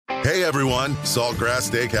Hey everyone, Saltgrass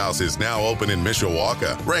Steakhouse is now open in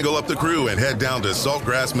Mishawaka. Wrangle up the crew and head down to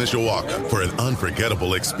Saltgrass Mishawaka for an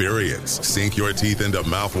unforgettable experience. Sink your teeth into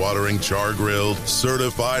mouth-watering char-grilled,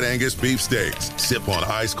 certified Angus beef steaks. Sip on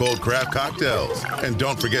ice-cold craft cocktails. And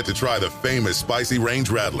don't forget to try the famous spicy range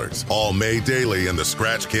rattlers, all made daily in the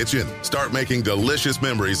Scratch Kitchen. Start making delicious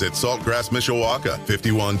memories at Saltgrass Mishawaka,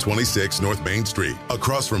 5126 North Main Street,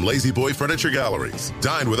 across from Lazy Boy Furniture Galleries.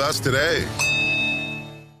 Dine with us today.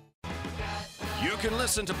 You can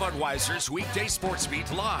listen to Budweiser's weekday sports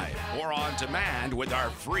beat live or on demand with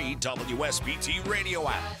our free WSBT radio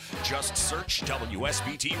app. Just search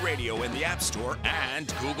WSBT Radio in the App Store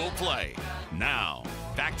and Google Play. Now,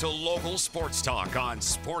 back to local sports talk on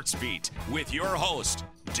Sports Beat with your host,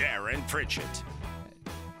 Darren Pritchett.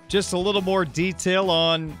 Just a little more detail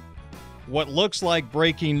on what looks like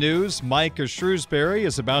breaking news. Micah Shrewsbury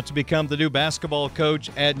is about to become the new basketball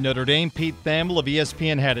coach at Notre Dame. Pete Thamel of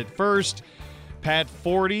ESPN had it first. Pat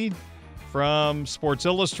Forty from Sports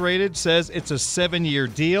Illustrated says it's a 7-year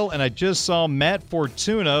deal, and I just saw Matt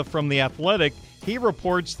Fortuna from The Athletic. He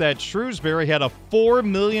reports that Shrewsbury had a $4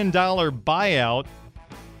 million buyout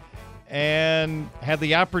and had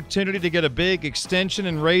the opportunity to get a big extension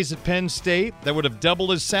and raise at Penn State that would have doubled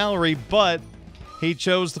his salary, but he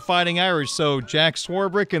chose the Fighting Irish. So Jack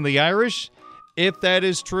Swarbrick and the Irish, if that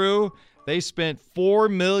is true, they spent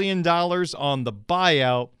 $4 million on the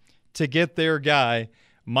buyout to get their guy,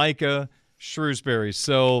 Micah Shrewsbury.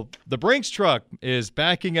 So the Brinks truck is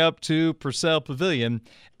backing up to Purcell Pavilion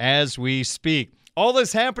as we speak. All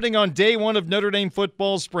this happening on day one of Notre Dame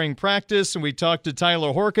football spring practice, and we talked to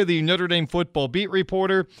Tyler Horka, the Notre Dame football beat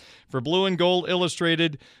reporter for Blue and Gold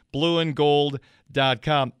Illustrated,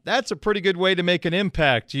 blueandgold.com. That's a pretty good way to make an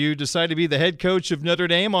impact. You decide to be the head coach of Notre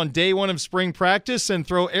Dame on day one of spring practice and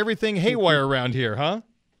throw everything haywire around here, huh?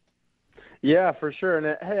 Yeah, for sure.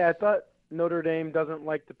 And hey, I thought Notre Dame doesn't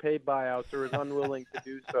like to pay buyouts or is unwilling to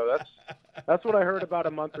do so. That's what I heard about a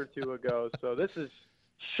month or two ago. So this is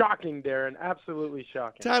shocking, Darren. Absolutely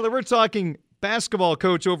shocking. Tyler, we're talking basketball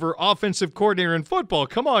coach over offensive coordinator in football.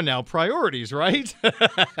 Come on now, priorities, right?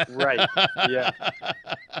 Right. Yeah.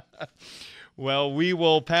 Well, we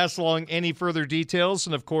will pass along any further details.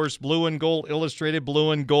 And, of course, Blue and Gold Illustrated,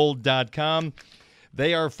 blueandgold.com.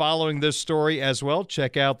 They are following this story as well.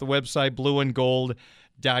 Check out the website,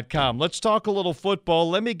 blueandgold.com. Let's talk a little football.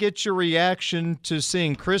 Let me get your reaction to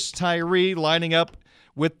seeing Chris Tyree lining up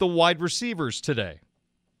with the wide receivers today.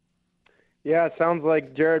 Yeah, it sounds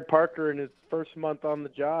like Jared Parker in his first month on the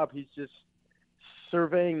job. He's just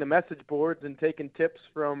surveying the message boards and taking tips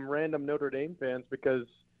from random Notre Dame fans because,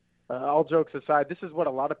 all jokes aside, this is what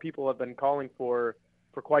a lot of people have been calling for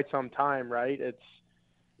quite some time, right? It's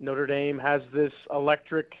Notre Dame has this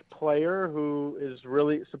electric player who is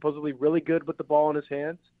supposedly really good with the ball in his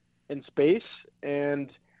hands in space, and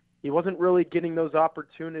he wasn't really getting those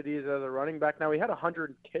opportunities as a running back. Now, he had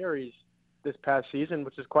 100 carries this past season,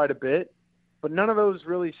 which is quite a bit, but none of those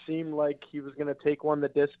really seemed like he was going to take one the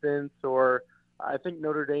distance, or I think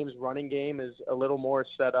Notre Dame's running game is a little more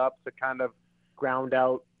set up to kind of ground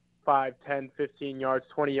out 5, 10, 15 yards,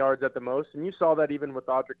 20 yards at the most. And you saw that even with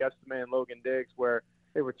Audric Estime and Logan Diggs, where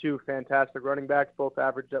they were two fantastic running backs, both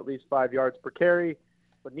averaged at least 5 yards per carry,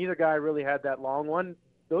 but neither guy really had that long one.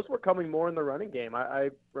 Those were coming more in the running game. I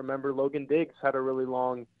remember Logan Diggs had a really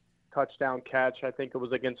long touchdown catch. I think it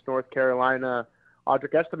was against North Carolina.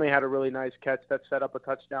 Audric Estime had a really nice catch that set up a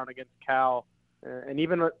touchdown against Cal. And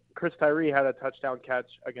even Chris Tyree had a touchdown catch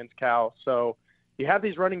against Cal. So you have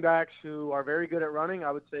these running backs who are very good at running.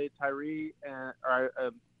 I would say Tyree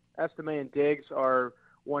Estime and Diggs are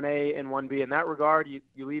 1A and 1B in that regard. You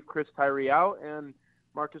leave Chris Tyree out, and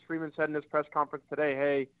Marcus Freeman said in his press conference today,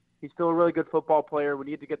 hey, he's still a really good football player. We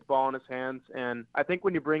need to get the ball in his hands. And I think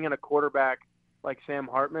when you bring in a quarterback like Sam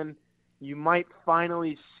Hartman, you might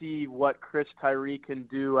finally see what Chris Tyree can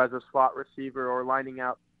do as a slot receiver or lining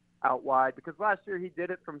out wide. Because last year he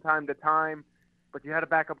did it from time to time, but you had a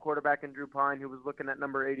backup quarterback in Drew Pine who was looking at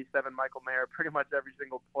number 87, Michael Mayer, pretty much every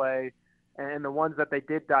single play. And the ones that they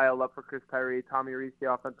did dial up for Chris Tyree, Tommy Reese, the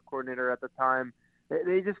offensive coordinator at the time,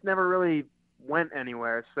 they just never really went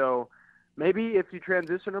anywhere. So maybe if you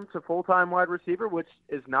transition him to full-time wide receiver, which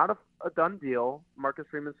is not a done deal, Marcus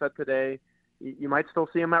Freeman said today, you might still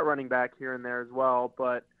see him at running back here and there as well,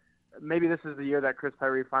 but maybe this is the year that Chris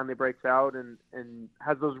Tyree finally breaks out and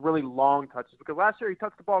has those really long touches. Because last year he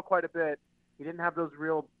touched the ball quite a bit. He didn't have those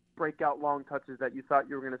real breakout long touches that you thought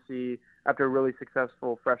you were going to see after a really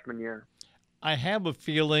successful freshman year. I have a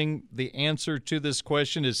feeling the answer to this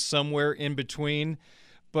question is somewhere in between,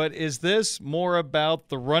 But is this more about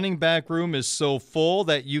the running back room is so full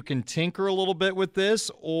that you can tinker a little bit with this,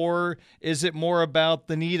 or is it more about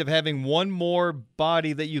the need of having one more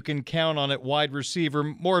body that you can count on at wide receiver,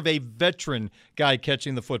 more of a veteran guy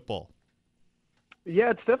catching the football?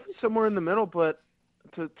 Yeah, it's definitely somewhere in the middle, but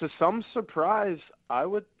to some surprise, I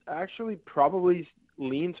would actually probably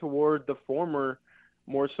lean toward the former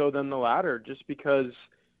more so than the latter, just because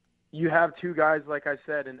you have two guys, like I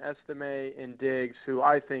said, in Estime and Diggs, who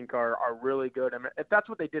I think are really good. I mean, if that's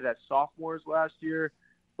what they did as sophomores last year,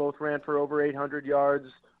 both ran for over 800 yards,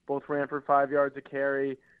 both ran for 5 yards a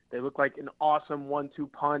carry. They look like an awesome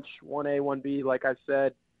 1-2 punch, 1A, 1B, like I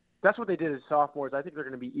said. That's what they did as sophomores. I think they're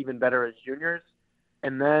going to be even better as juniors.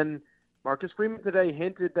 And then Marcus Freeman today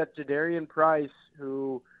hinted that Jadarian Price,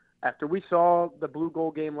 who after we saw the blue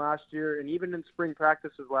gold game last year and even in spring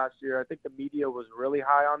practices last year, I think the media was really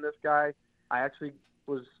high on this guy. I actually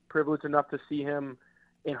was privileged enough to see him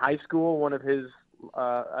in high school, one of his,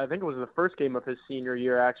 I think it was the first game of his senior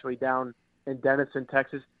year actually down in Denison,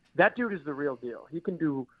 Texas. That dude is the real deal. He can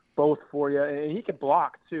do both for you, and he can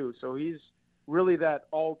block too. So he's really that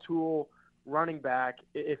all-tool running back.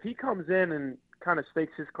 If he comes in and kind of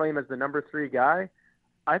stakes his claim as the number 3 guy,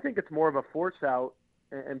 I think it's more of a force out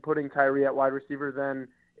and putting Tyree at wide receiver than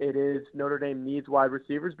it is Notre Dame needs wide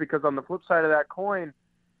receivers, because on the flip side of that coin,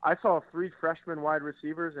 I saw 3 freshman wide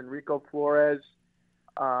receivers in Rico Flores,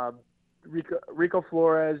 Jaden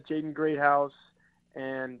Greathouse,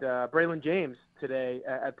 and Braylon James today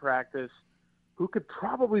at practice, who could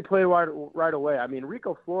probably play right away. I mean,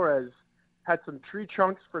 Rico Flores had some tree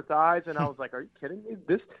trunks for thighs, and I was like, are you kidding me?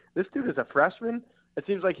 This dude is a freshman. It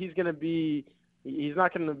seems like he's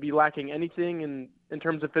not going to be lacking anything in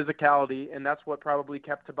terms of physicality, and that's what probably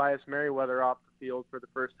kept Tobias Merriweather off the field for the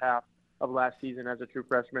first half of last season as a true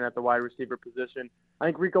freshman at the wide receiver position. I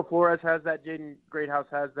think Rico Flores has that. Jaden Greathouse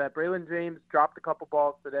has that. Braylon James dropped a couple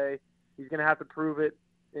balls today. He's going to have to prove it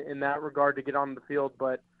in that regard to get on the field,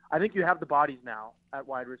 but I think you have the bodies now at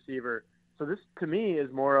wide receiver. So this, to me,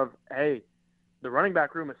 is more of, hey, the running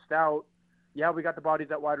back room is stout. Yeah, we got the bodies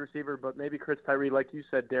at wide receiver, but maybe Chris Tyree, like you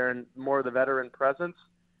said, Darren, more of the veteran presence,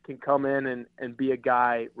 can come in and be a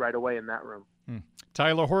guy right away in that room.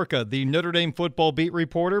 Tyler Horka, the Notre Dame football beat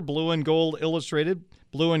reporter, Blue and Gold Illustrated,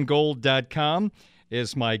 blueandgold.com,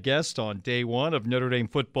 is my guest on day one of Notre Dame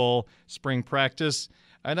football spring practice.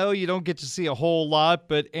 I know you don't get to see a whole lot,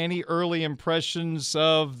 but any early impressions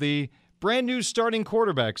of the brand new starting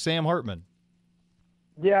quarterback, Sam Hartman?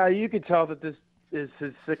 Yeah, you could tell that this is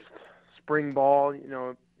his 6th spring ball. You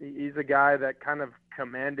know, he's a guy that kind of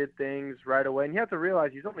commanded things right away. And you have to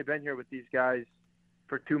realize he's only been here with these guys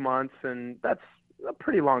for 2 months, and that's a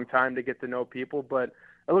pretty long time to get to know people. But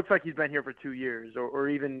it looks like he's been here for 2 years, or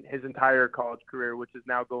even his entire college career, which is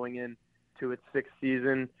now going into its 6th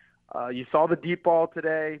season. You saw the deep ball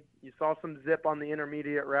today. You saw some zip on the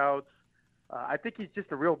intermediate routes. I think he's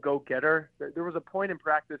just a real go-getter. There was a point in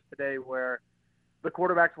practice today where the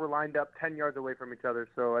quarterbacks were lined up 10 yards away from each other,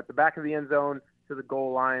 so at the back of the end zone to the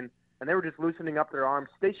goal line, and they were just loosening up their arms,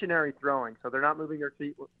 stationary throwing, so they're not moving their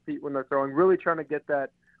feet when they're throwing, really trying to get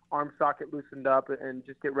that arm socket loosened up and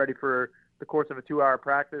just get ready for the course of a 2-hour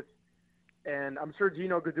practice. And I'm sure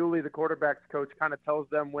Gino Gaduli, the quarterback's coach, kind of tells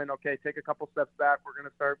them when, okay, take a couple steps back, we're going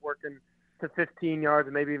to start working to 15 yards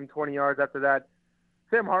and maybe even 20 yards after that.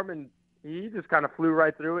 Sam Hartman, he just kind of flew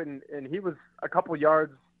right through it, and he was a couple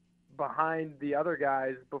yards behind the other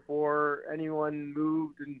guys before anyone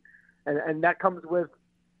moved, and that comes with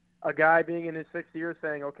a guy being in his 6th year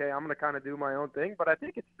saying, okay, I'm going to kind of do my own thing. But I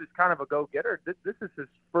think it's just kind of a go-getter. This is his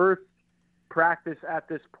first practice at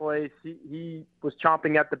this place. He was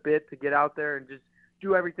chomping at the bit to get out there and just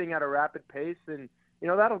do everything at a rapid pace, and you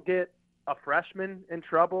know that'll get a freshman in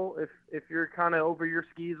trouble. If you're kind of over your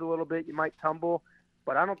skis a little bit, you might tumble.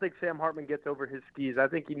 But I don't think Sam Hartman gets over his skis. I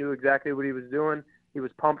think he knew exactly what he was doing. He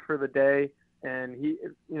was pumped for the day, and he,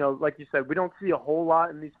 you know, like you said, we don't see a whole lot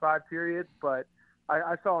in these 5 periods, but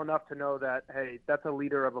I saw enough to know that, hey, that's a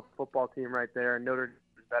leader of a football team right there, and Notre Dame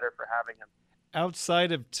is better for having him.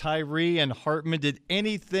 Outside of Tyree and Hartman, did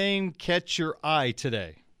anything catch your eye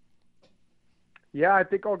today? Yeah, I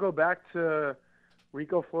think I'll go back to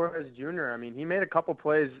Rico Flores Jr. I mean, he made a couple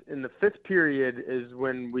plays in the 5th period is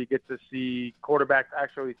when we get to see quarterbacks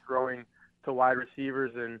actually throwing to wide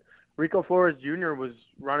receivers, and Rico Flores Jr. was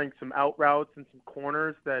running some out routes and some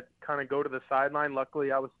corners that kind of go to the sideline.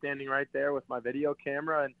 Luckily, I was standing right there with my video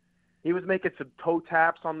camera, and he was making some toe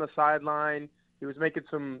taps on the sideline. He was making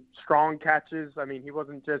some strong catches. I mean, he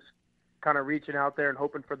wasn't just kind of reaching out there and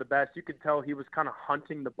hoping for the best. You could tell he was kind of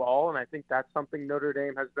hunting the ball, and I think that's something Notre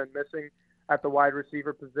Dame has been missing at the wide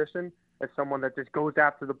receiver position. as someone that just goes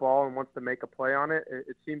after the ball and wants to make a play on it.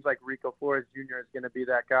 It seems like Rico Flores Jr. is going to be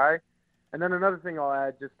that guy. And then another thing I'll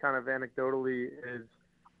add, just kind of anecdotally, is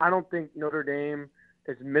I don't think Notre Dame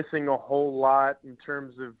is missing a whole lot in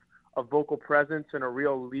terms of a vocal presence and a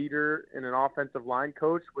real leader in an offensive line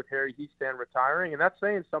coach with Harry Hiestand retiring. And that's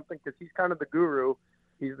saying something because he's kind of the guru.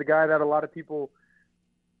 He's the guy that a lot of people,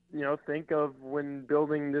 think of when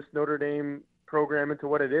building this Notre Dame program into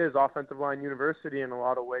what it is, offensive line university in a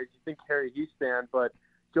lot of ways. You think Harry Hiestand, but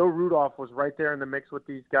Joe Rudolph was right there in the mix with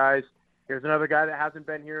these guys. Here's another guy that hasn't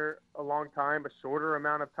been here a long time, a shorter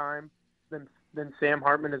amount of time than Sam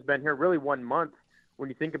Hartman has been here, really 1 month when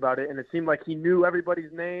you think about it. And it seemed like he knew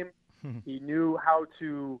everybody's name. He knew how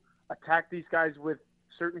to attack these guys with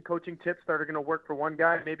certain coaching tips that are going to work for one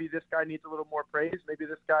guy. Maybe this guy needs a little more praise. Maybe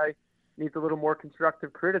this guy needs a little more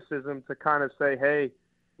constructive criticism to kind of say, hey,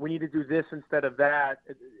 we need to do this instead of that.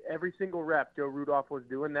 Every single rep, Joe Rudolph was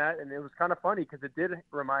doing that. And it was kind of funny because it did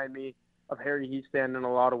remind me of Harry Hiestand in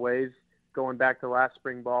a lot of ways, going back to last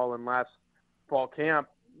spring ball and last fall camp,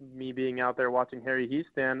 me being out there watching Harry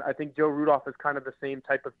Hiestand. I think Joe Rudolph is kind of the same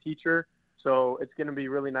type of teacher. So it's going to be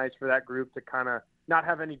really nice for that group to kind of not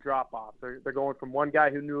have any drop-off. They're going from one guy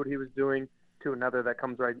who knew what he was doing to another that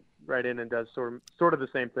comes right in and does sort of the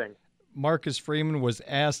same thing. Marcus Freeman was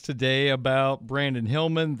asked today about Brandon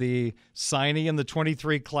Hillman, the signee in the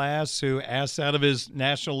 23 class who asked out of his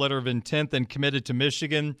national letter of intent and committed to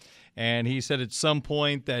Michigan. And he said at some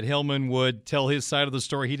point that Hillman would tell his side of the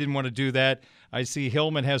story. He didn't want to do that. I see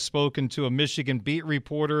Hillman has spoken to a Michigan beat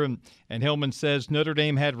reporter, and Hillman says Notre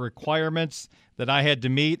Dame had requirements that I had to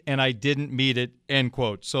meet, and I didn't meet it, end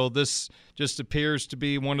quote. So this just appears to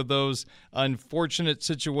be one of those unfortunate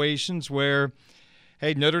situations where,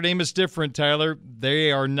 hey, Notre Dame is different, Tyler.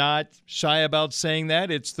 They are not shy about saying that.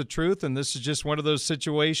 It's the truth, and this is just one of those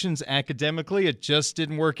situations. Academically, it just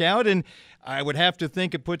didn't work out, and I would have to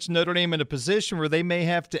think it puts Notre Dame in a position where they may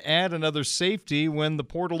have to add another safety when the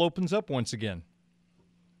portal opens up once again.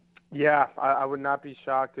 Yeah, I would not be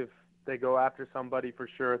shocked if they go after somebody for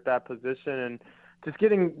sure at that position. And just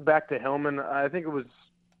getting back to Hillman, I think it was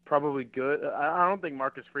probably good. I don't think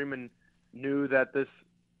Marcus Freeman knew that this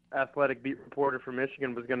athletic beat reporter from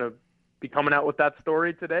Michigan was going to be coming out with that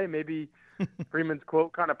story today. Maybe Freeman's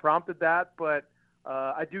quote kind of prompted that, but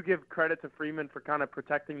I do give credit to Freeman for kind of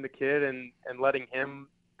protecting the kid and letting him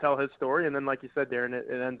tell his story. And then, like you said, Darren, it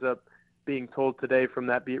ends up being told today from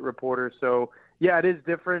that beat reporter. So, yeah, it is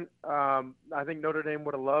different. I think Notre Dame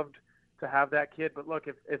would have loved to have that kid. But, look,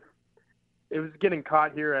 if it was getting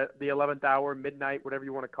caught here at the 11th hour, midnight, whatever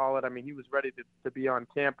you want to call it, I mean, he was ready to be on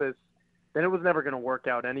campus. Then it was never going to work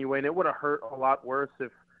out anyway, and it would have hurt a lot worse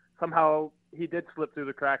if somehow he did slip through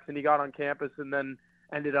the cracks and he got on campus and then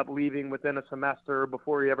ended up leaving within a semester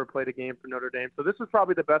before he ever played a game for Notre Dame. So this is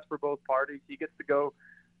probably the best for both parties. He gets to go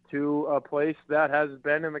to a place that has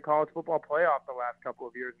been in the college football playoff the last couple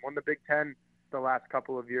of years, won the Big Ten the last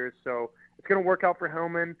couple of years. So it's going to work out for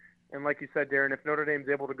Hillman. And like you said, Darren, if Notre Dame's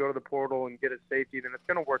able to go to the portal and get a safety, then it's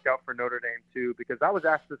going to work out for Notre Dame too. Because I was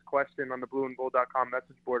asked this question on the blueandgold.com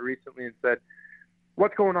message board recently and said,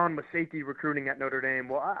 what's going on with safety recruiting at Notre Dame?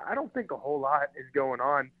 Well, I don't think a whole lot is going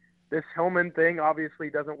on. This Hillman thing obviously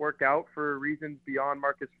doesn't work out for reasons beyond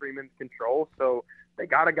Marcus Freeman's control. So they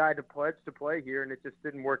got a guy to pledge to play here, and it just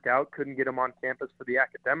didn't work out. Couldn't get him on campus for the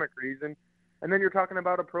academic reason. And then you're talking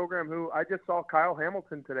about a program who I just saw Kyle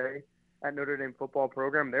Hamilton today at Notre Dame football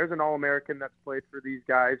program. There's an All-American that's played for these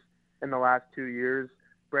guys in the last 2 years.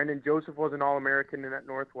 Brandon Joseph was an All-American at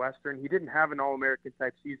Northwestern. He didn't have an All-American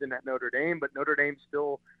type season at Notre Dame, but Notre Dame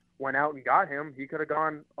still went out and got him. He could have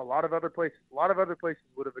gone a lot of other places. A lot of other places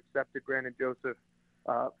would have accepted Brandon Joseph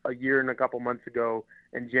a year and a couple months ago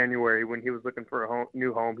in January when he was looking for a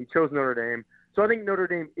new home. He chose Notre Dame. So I think Notre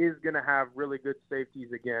Dame is going to have really good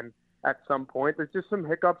safeties again at some point. There's just some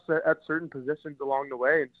hiccups at certain positions along the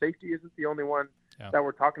way, and safety isn't the only one that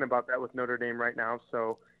we're talking about that with Notre Dame right now.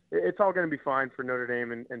 So it's all going to be fine for Notre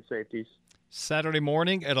Dame and safeties. Saturday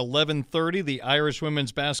morning at 11:30, the Irish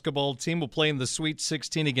women's basketball team will play in the Sweet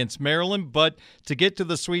 16 against Maryland. But to get to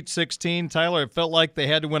the Sweet 16, Tyler, it felt like they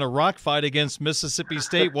had to win a rock fight against Mississippi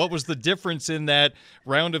State. What was the difference in that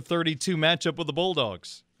round of 32 matchup with the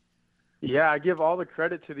Bulldogs? Yeah, I give all the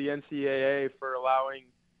credit to the NCAA for allowing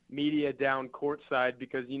media down courtside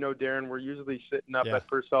because, Darren, we're usually sitting up at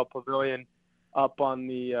Purcell Pavilion up on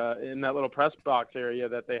the in that little press box area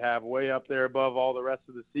that they have way up there above all the rest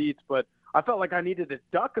of the seats. But I felt like I needed to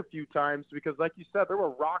duck a few times because, like you said, there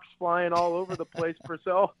were rocks flying all over the place.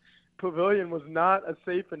 Purcell Pavilion was not a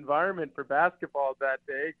safe environment for basketball that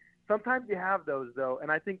day. Sometimes you have those, though, and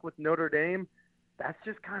I think with Notre Dame, that's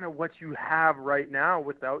just kind of what you have right now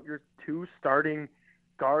without your two starting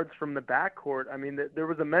guards from the backcourt. I mean, there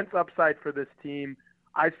was immense upside for this team.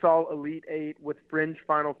 I saw Elite Eight with fringe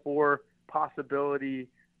Final Four possibility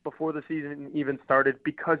before the season even started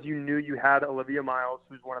because you knew you had Olivia Miles,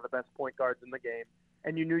 who's one of the best point guards in the game,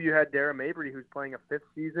 and you knew you had Dara Mabry, who's playing a fifth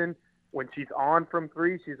season. When she's on from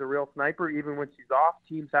three, she's a real sniper. Even when she's off,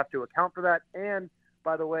 teams have to account for that. And,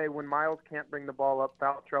 by the way, when Miles can't bring the ball up,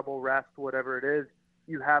 foul trouble, rest, whatever it is,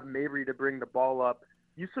 you have Mabry to bring the ball up.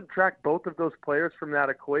 You subtract both of those players from that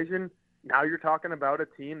equation, now you're talking about a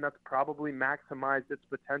team that's probably maximized its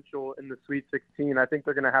potential in the Sweet 16. I think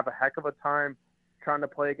they're going to have a heck of a time trying to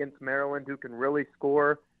play against Maryland, who can really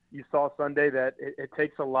score. You saw Sunday that it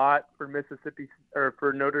takes a lot for Mississippi or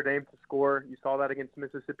for Notre Dame to score. You saw that against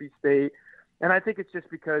Mississippi State. And I think it's just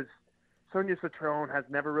because Sonia Citrone has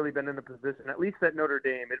never really been in a position, at least at Notre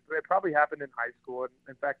Dame. It probably happened in high school.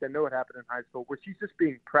 In fact, I know it happened in high school, where she's just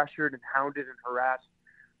being pressured and hounded and harassed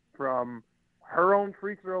from her own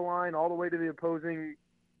free throw line all the way to the opposing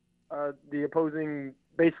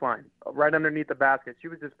baseline, right underneath the basket. She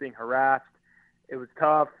was just being harassed. It was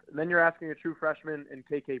tough. And then you're asking a true freshman in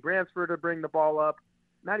KK Bransford to bring the ball up.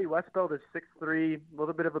 Maddie Westbeld is 6'3", a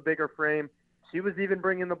little bit of a bigger frame. She was even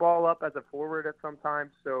bringing the ball up as a forward at some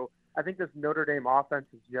times. So I think this Notre Dame offense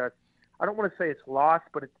is just, I don't want to say it's lost,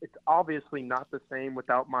 but it's obviously not the same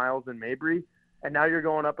without Miles and Mabry. And now you're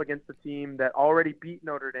going up against a team that already beat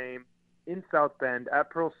Notre Dame in South Bend at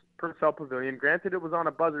Purcell Pavilion. Granted, it was on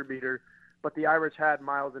a buzzer beater, but the Irish had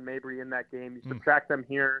Miles and Mabry in that game. You subtract them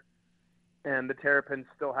here, and the Terrapins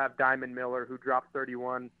still have Diamond Miller, who dropped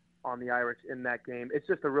 31 on the Irish in that game. It's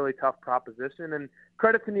just a really tough proposition. And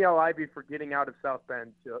credit to Niele Ivey for getting out of South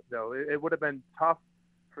Bend, though. It would have been tough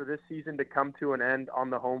for this season to come to an end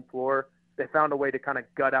on the home floor. They found a way to kind of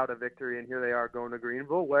gut out a victory, and here they are going to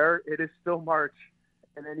Greenville, where it is still March,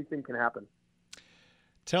 and anything can happen.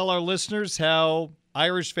 Tell our listeners how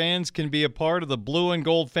Irish fans can be a part of the blue and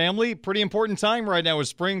gold family. Pretty important time right now with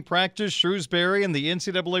spring practice, Shrewsbury, and the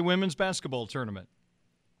NCAA women's basketball tournament.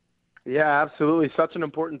 Yeah, absolutely. Such an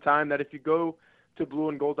important time that if you go to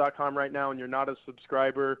blueandgold.com right now and you're not a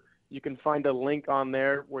subscriber, you can find a link on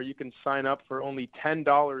there where you can sign up for only $10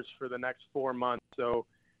 for the next 4 months. So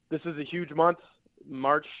this is a huge month,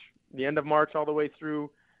 March, the end of March all the way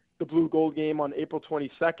through the blue gold game on April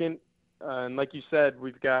 22nd. And like you said,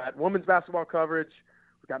 we've got women's basketball coverage.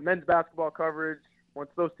 We've got men's basketball coverage.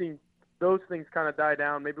 Once those things kind of die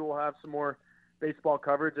down, maybe we'll have some more baseball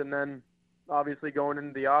coverage. And then obviously going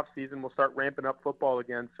into the off season, we'll start ramping up football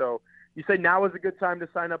again. So you say now is a good time to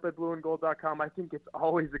sign up at blueandgold.com. I think it's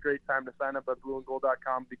always a great time to sign up at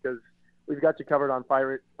blueandgold.com because we've got you covered on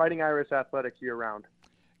Fighting Irish athletics year round.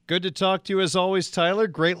 Good to talk to you as always, Tyler.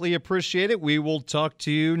 Greatly appreciate it. We will talk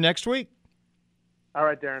to you next week. All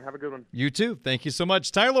right, Darren. Have a good one. You too. Thank you so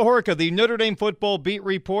much. Tyler Horka, the Notre Dame football beat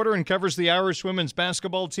reporter and covers the Irish women's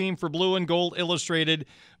basketball team for Blue and Gold Illustrated,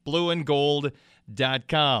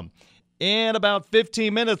 blueandgold.com. In about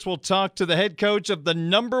 15 minutes, we'll talk to the head coach of the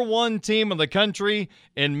 #1 team in the country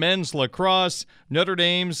in men's lacrosse, Notre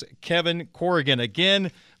Dame's Kevin Corrigan. Again,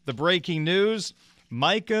 the breaking news,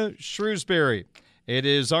 Micah Shrewsbury. It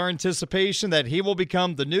is our anticipation that he will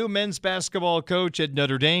become the new men's basketball coach at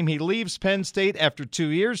Notre Dame. He leaves Penn State after 2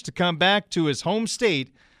 years to come back to his home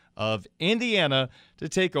state of Indiana to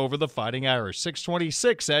take over the Fighting Irish.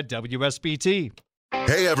 626 at WSBT.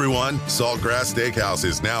 Hey everyone, Saltgrass Steakhouse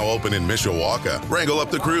is now open in Mishawaka. Wrangle up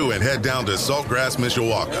the crew and head down to Saltgrass,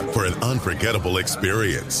 Mishawaka for an unforgettable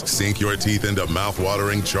experience. Sink your teeth into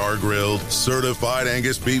mouth-watering char-grilled, certified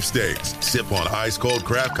Angus beef steaks. Sip on ice-cold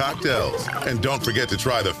craft cocktails. And don't forget to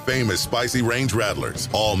try the famous spicy range rattlers,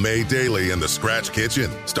 all made daily in the Scratch Kitchen.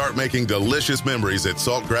 Start making delicious memories at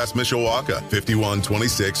Saltgrass, Mishawaka,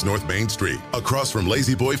 5126 North Main Street, across from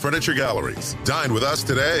Lazy Boy Furniture Galleries. Dine with us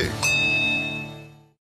today.